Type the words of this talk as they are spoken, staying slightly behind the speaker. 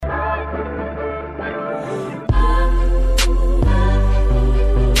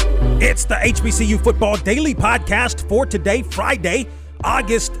It's the HBCU Football Daily Podcast for today, Friday,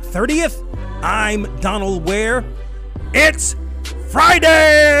 August 30th. I'm Donald Ware. It's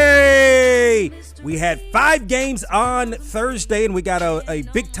Friday! We had 5 games on Thursday, and we got a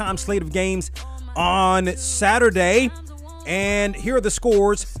big-time slate of games on Saturday. And here are the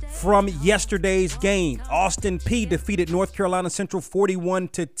scores from yesterday's game. Austin Peay defeated North Carolina Central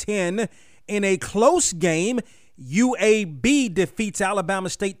 41-10 in a close game. UAB defeats Alabama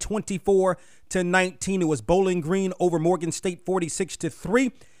State 24-19. It was Bowling Green over Morgan State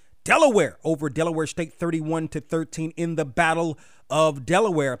 46-3. Delaware over Delaware State 31-13 in the Battle of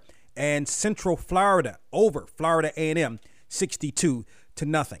Delaware. And Central Florida over Florida A&M 62-0.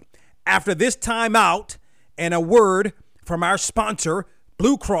 After this timeout and a word from our sponsor,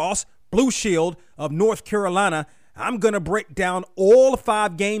 Blue Cross Blue Shield of North Carolina, I'm going to break down all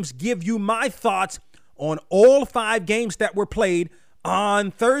 5 games, give you my thoughts on all 5 games that were played on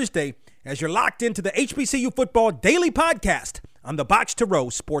Thursday as you're locked into the HBCU Football Daily Podcast on the Box to Row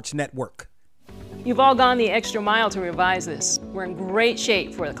Sports Network. You've all gone the extra mile to revise this. We're in great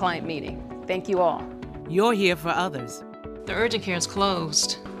shape for the client meeting. Thank you all. You're here for others. The urgent care is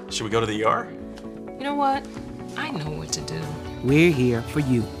closed. Should we go to the ER? You know what? I know what to do. We're here for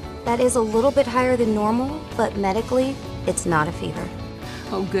you. That is a little bit higher than normal, but medically, it's not a fever.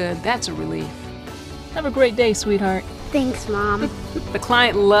 Oh, good. That's a relief. Have a great day, sweetheart. Thanks, Mom. The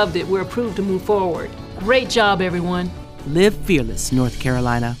client loved it. We're approved to move forward. Great job, everyone. Live fearless, North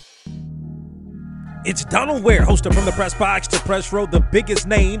Carolina. It's Donald Ware, hosted from the Press Box to Press Row. The biggest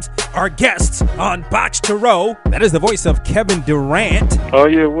names are guests on Box to Row. That is the voice of Kevin Durant. Oh,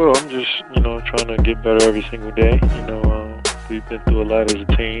 yeah, well, I'm just, trying to get better every single day. We've been through a lot as a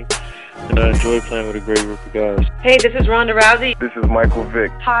team, and I enjoy playing with a great group of guys. Hey, this is Ronda Rousey. This is Michael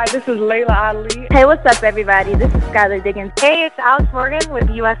Vick. Hi, this is Layla Ali. Hey, what's up, everybody? This is Skylar Diggins. Hey, it's Alex Morgan with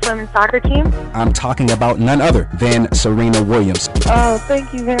the U.S. Women's Soccer Team. I'm talking about none other than Serena Williams. Oh,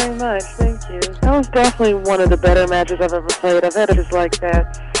 thank you very much. Thank you. That was definitely one of the better matches I've ever played. I've had it just like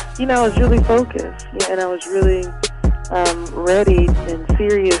that. I was really focused, and I was really ready and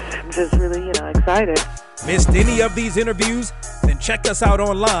serious and just really, excited. Missed any of these interviews? Then check us out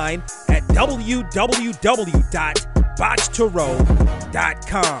online at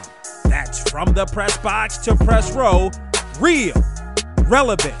www.boxtorow.com. That's from the Press Box to Press Row, real,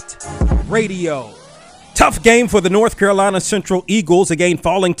 relevant radio. Tough game for the North Carolina Central Eagles, again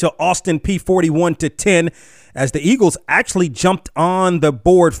falling to Austin Peay 41-10 as the Eagles actually jumped on the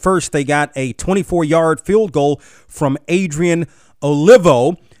board first. They got a 24-yard field goal from Adrian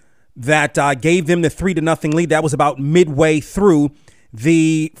Olivo that gave them the 3-0 lead. That was about midway through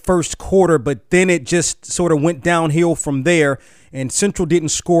the first quarter, but then it just sort of went downhill from there, and Central didn't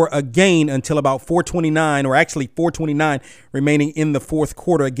score again until about 4:29 remaining in the fourth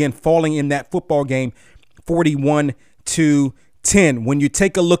quarter, again falling in that football game 41-10. When you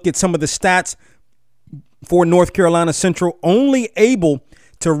take a look at some of the stats for North Carolina Central, only able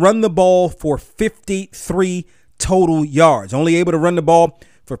to run the ball for 53 total yards. Only able to run the ball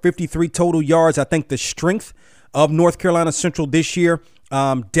for 53 total yards. I think the strength of North Carolina Central this year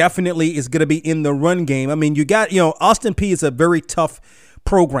definitely is going to be in the run game. I mean, you got, Austin Peay is a very tough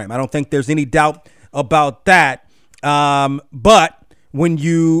program. I don't think there's any doubt about that. But when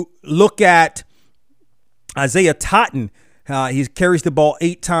you look at Isaiah Totten, he carries the ball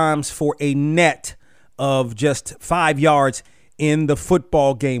 8 times for a net of just 5 yards in the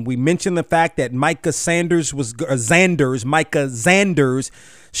football game. We mentioned the fact that Micah Zanders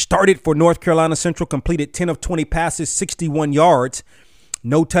started for North Carolina Central, completed 10 of 20 passes, 61 yards,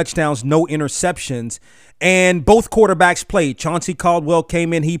 no touchdowns, no interceptions. And both quarterbacks played. Chauncey Caldwell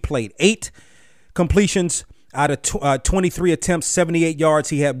came in. He played 8 completions out of 23 attempts, 78 yards.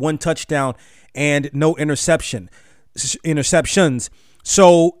 He had 1 touchdown and no interceptions.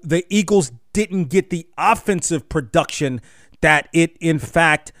 So the Eagles didn't get the offensive production that it, in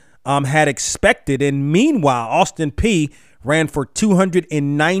fact, had expected. And meanwhile, Austin Peay ran for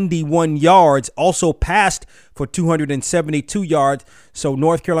 291 yards, also passed for 272 yards. So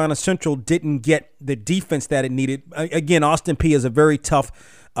North Carolina Central didn't get the defense that it needed. Again, Austin Peay is a very tough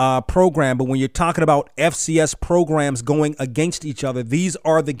program, but when you're talking about FCS programs going against each other, these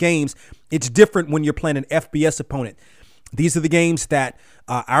are the games. It's different when you're playing an FBS opponent. These are the games that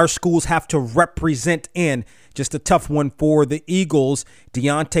our schools have to represent in. Just a tough one for the Eagles.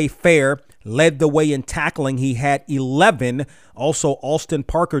 Deontay Fair led the way in tackling. He had 11. Also, Alston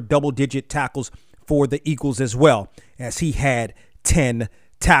Parker, double-digit tackles for the Eagles as well, as he had 10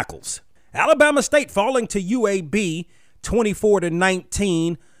 tackles. Alabama State falling to UAB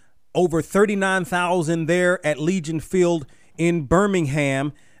 24-19, over 39,000 there at Legion Field in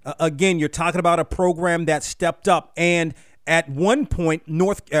Birmingham. again, you're talking about a program that stepped up. And at one point,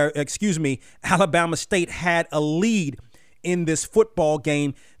 Alabama State had a lead in this football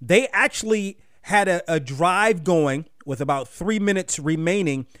game. They actually had a drive going with about 3 minutes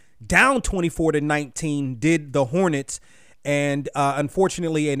remaining, down 24-19, did the Hornets. And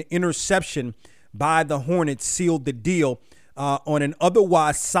unfortunately, an interception by the Hornets sealed the deal on an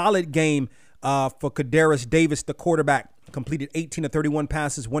otherwise solid game for Kadarius Davis, the quarterback. Completed 18 of 31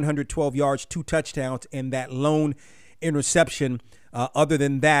 passes, 112 yards, 2 touchdowns, and that lone interception. Other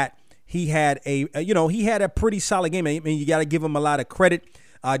than that, he had a pretty solid game. I mean, you got to give him a lot of credit.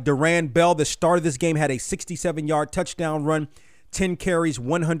 Duran Bell, the start of this game, had a 67-yard touchdown run, 10 carries,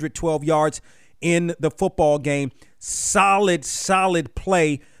 112 yards in the football game. Solid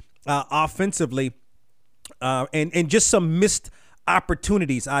play offensively, and just some missed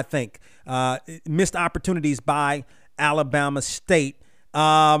opportunities, I think. Missed opportunities by Alabama State.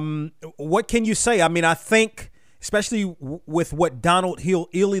 What can you say? I mean, I think, especially with what Donald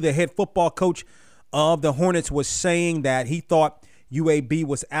Hill-Ely, the head football coach of the Hornets, was saying, that he thought UAB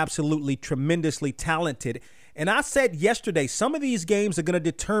was absolutely tremendously talented. And I said yesterday, some of these games are going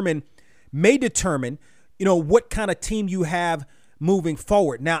to may determine, what kind of team you have moving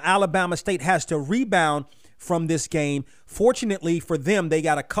forward. Now, Alabama State has to rebound from this game. Fortunately for them, they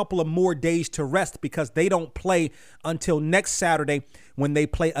got a couple of more days to rest because they don't play until next Saturday when they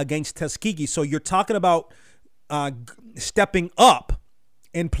play against Tuskegee. So you're talking about stepping up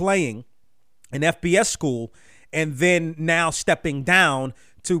and playing an FBS school, and then now stepping down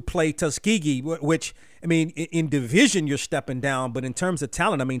to play Tuskegee, which, I mean, in division you're stepping down, but in terms of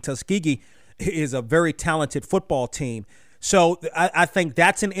talent, I mean, Tuskegee is a very talented football team. So I think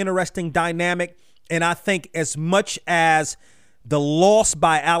that's an interesting dynamic. And I think as much as the loss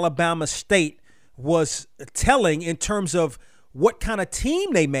by Alabama State was telling in terms of what kind of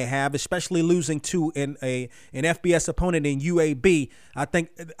team they may have, especially losing to an FBS opponent in UAB, I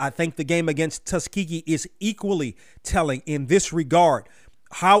think the game against Tuskegee is equally telling in this regard.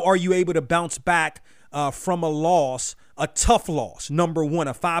 How are you able to bounce back from a loss, a tough loss, number one,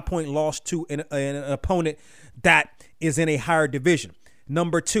 a 5-point loss to an opponent that is in a higher division?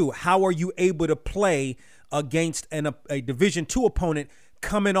 Number two, how are you able to play against a Division II opponent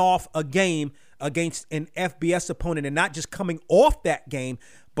coming off a game against an FBS opponent, and not just coming off that game,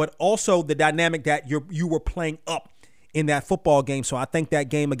 but also the dynamic that you were playing up in that football game? So I think that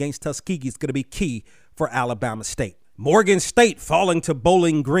game against Tuskegee is going to be key for Alabama State. Morgan State falling to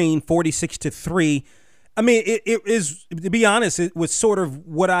Bowling Green 46-3. I mean, it is, to be honest, it was sort of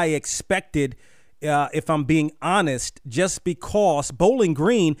what I expected, if I'm being honest, just because Bowling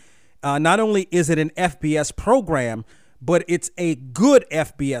Green, not only is it an FBS program, but it's a good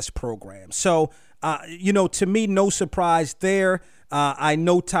FBS program. So, to me, no surprise there. I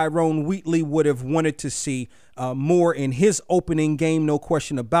know Tyrone Wheatley would have wanted to see more in his opening game, no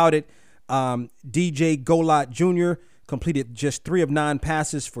question about it. DJ Golot Jr. completed just 3 of 9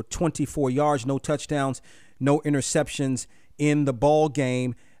 passes for 24 yards, no touchdowns, no interceptions in the ball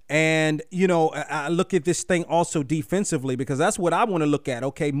game. And, I look at this thing also defensively, because that's what I want to look at.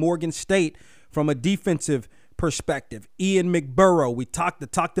 Okay, Morgan State from a defensive perspective. Ian McBurrow, we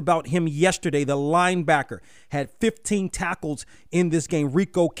talked about him yesterday. The linebacker had 15 tackles in this game.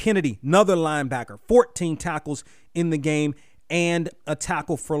 Rico Kennedy, another linebacker, 14 tackles in the game and a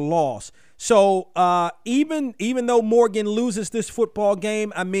tackle for loss. So even though Morgan loses this football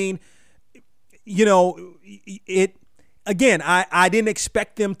game, I mean, Again, I didn't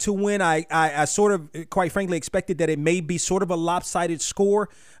expect them to win. I sort of, quite frankly, expected that it may be sort of a lopsided score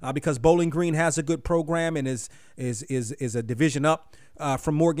because Bowling Green has a good program and is a division up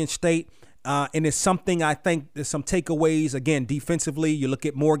from Morgan State. And it's something, I think there's some takeaways. Again, defensively, you look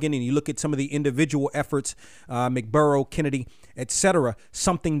at Morgan and you look at some of the individual efforts, McBurrow, Kennedy, etc.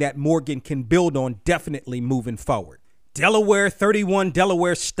 Something that Morgan can build on definitely moving forward. Delaware 31,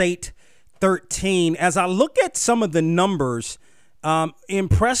 Delaware State 13. As I look at some of the numbers,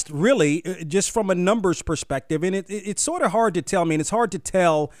 impressed really just from a numbers perspective. And it's sort of hard to tell. I mean, it's hard to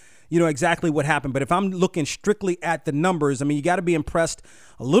tell, exactly what happened. But if I'm looking strictly at the numbers, I mean, you got to be impressed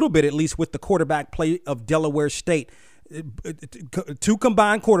a little bit, at least with the quarterback play of Delaware State. 2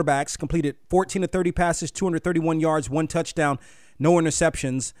 combined quarterbacks completed 14 of 30 passes, 231 yards, 1 touchdown, no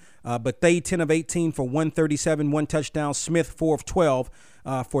interceptions. But they 10 of 18 for 137, 1 touchdown. Smith 4 of 12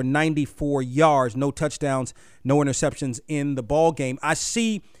 for 94 yards, no touchdowns, no interceptions in the ball game. I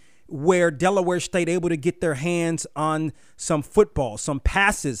see where Delaware State able to get their hands on some football, some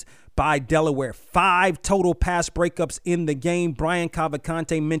passes by Delaware. 5 total pass breakups in the game. Brian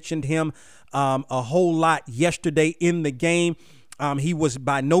Cavalcante mentioned him a whole lot yesterday in the game. He was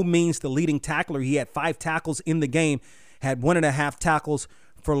by no means the leading tackler. He had 5 tackles in the game, had 1.5 tackles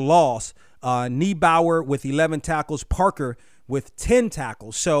for loss. Niebauer with 11 tackles, Parker with 10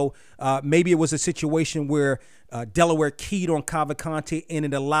 tackles. So maybe it was a situation where Delaware keyed on Cavalcante and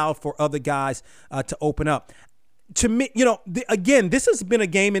it allowed for other guys to open up. To me, again, this has been a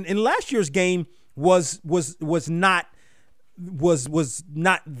game, and last year's game was not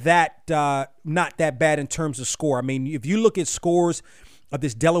that bad in terms of score. I mean, if you look at scores of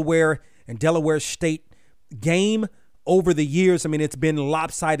this Delaware and Delaware State game over the years, I mean, it's been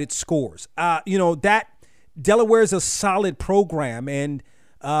lopsided scores. That Delaware is a solid program, and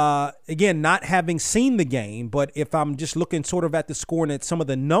again, not having seen the game, but if I'm just looking sort of at the score and at some of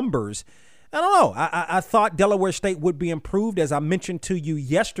the numbers, I don't know. I thought Delaware State would be improved. As I mentioned to you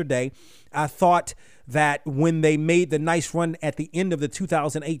yesterday, I thought that when they made the nice run at the end of the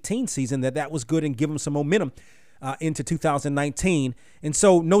 2018 season, that was good and give them some momentum into 2019. And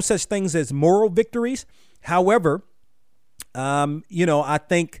so no such things as moral victories. However, I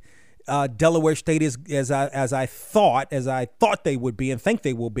think Delaware State is, as I thought they would be and think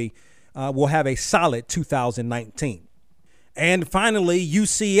they will be, will have a solid 2019. And finally,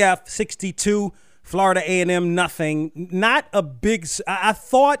 UCF 62, Florida A&M nothing. Not a big. I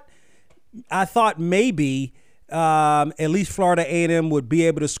thought maybe at least Florida A&M would be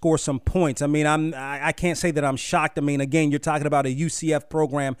able to score some points. I mean, I can't say that I'm shocked. I mean, again, you're talking about a UCF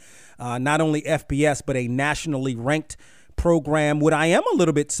program, not only FBS but a nationally ranked program. What I am a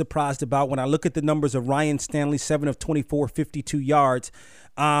little bit surprised about when I look at the numbers of Ryan Stanley, 7 of 24, 52 yards.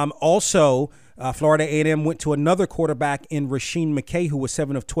 Also, Florida A&M went to another quarterback in Rasheen McKay, who was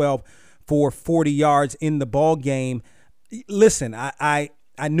 7 of 12 for 40 yards in the ball game. Listen, I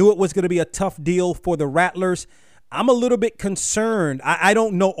knew it was going to be a tough deal for the Rattlers. I'm a little bit concerned. I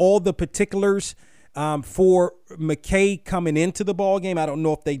don't know all the particulars for McKay coming into the ball game. I don't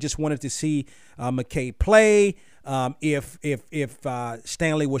know if they just wanted to see McKay play, if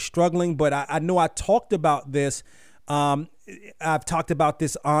Stanley was struggling. But I know I talked about this. I've talked about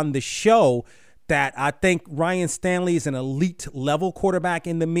this on the show, that I think Ryan Stanley is an elite level quarterback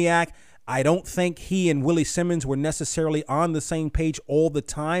in the MEAC. I don't think he and Willie Simmons were necessarily on the same page all the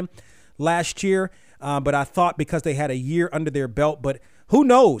time last year. But I thought because they had a year under their belt, but who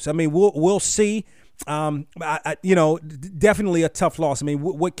knows? I mean, we'll see. Definitely a tough loss. I mean,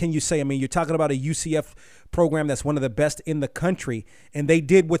 what can you say? I mean, you're talking about a UCF program that's one of the best in the country, and they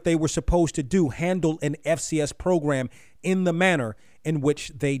did what they were supposed to do, handle an FCS program in the manner in which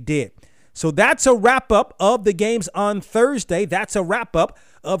they did. So that's a wrap-up of the games on Thursday. That's a wrap-up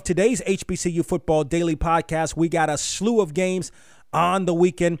of today's HBCU Football Daily Podcast. We got a slew of games on the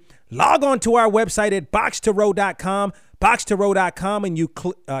weekend. Log on to our website at boxtorow.com, and you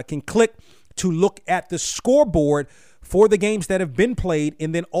can click to look at the scoreboard for the games that have been played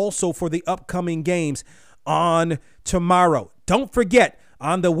and then also for the upcoming games on tomorrow. Don't forget,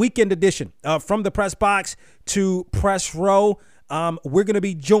 on the weekend edition From the Press Box to Press Row, we're going to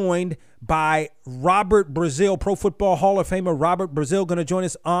be joined by Robert Brazile, Pro Football Hall of Famer Robert Brazile, going to join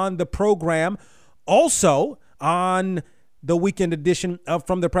us on the program. Also, on the weekend edition of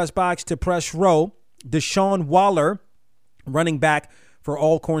From the Press Box to Press Row, Deshaun Waller, running back for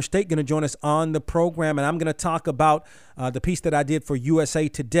Alcorn State, going to join us on the program. And I'm going to talk about the piece that I did for USA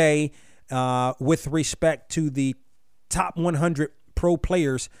Today with respect to the top 100 pro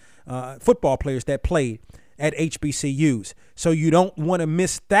players, football players that played at HBCUs. So you don't want to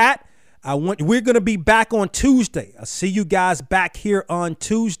miss that. We're going to be back on Tuesday. I'll see you guys back here on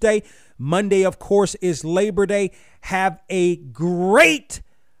Tuesday. Monday, of course, is Labor Day. Have a great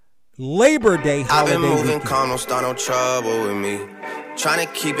Labor Day holiday I've been moving weekend. calm, don't start no trouble with me. Trying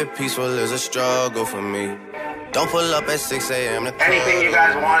to keep it peaceful is a struggle for me. Don't pull up at 6 a.m. Anything you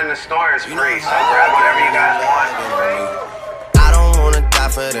guys want in the store is free, so grab whatever you guys want. I don't want to die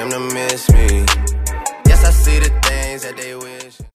for them to miss me. Yes, I see the things that they wish.